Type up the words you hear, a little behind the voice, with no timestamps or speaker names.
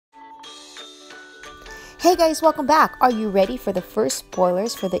Hey guys, welcome back. Are you ready for the first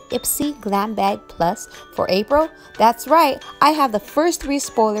spoilers for the Ipsy Glam Bag Plus for April? That's right, I have the first 3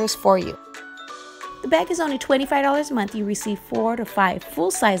 spoilers for you. The bag is only $25 a month. You receive 4 to 5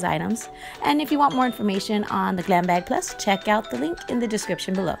 full-size items. And if you want more information on the Glam Bag Plus, check out the link in the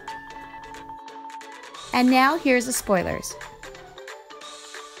description below. And now here's the spoilers.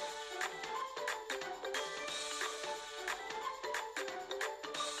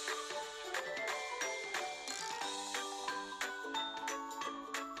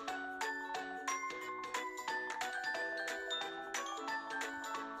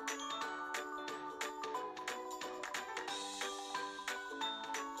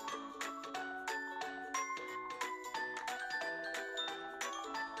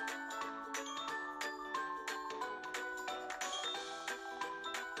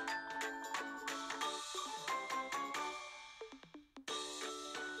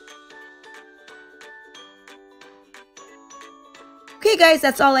 Okay guys,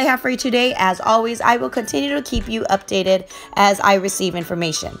 that's all I have for you today. As always, I will continue to keep you updated as I receive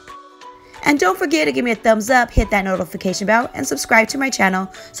information. And don't forget to give me a thumbs up, hit that notification bell, and subscribe to my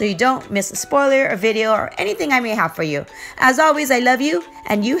channel so you don't miss a spoiler, a video, or anything I may have for you. As always, I love you,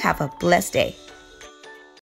 and you have a blessed day.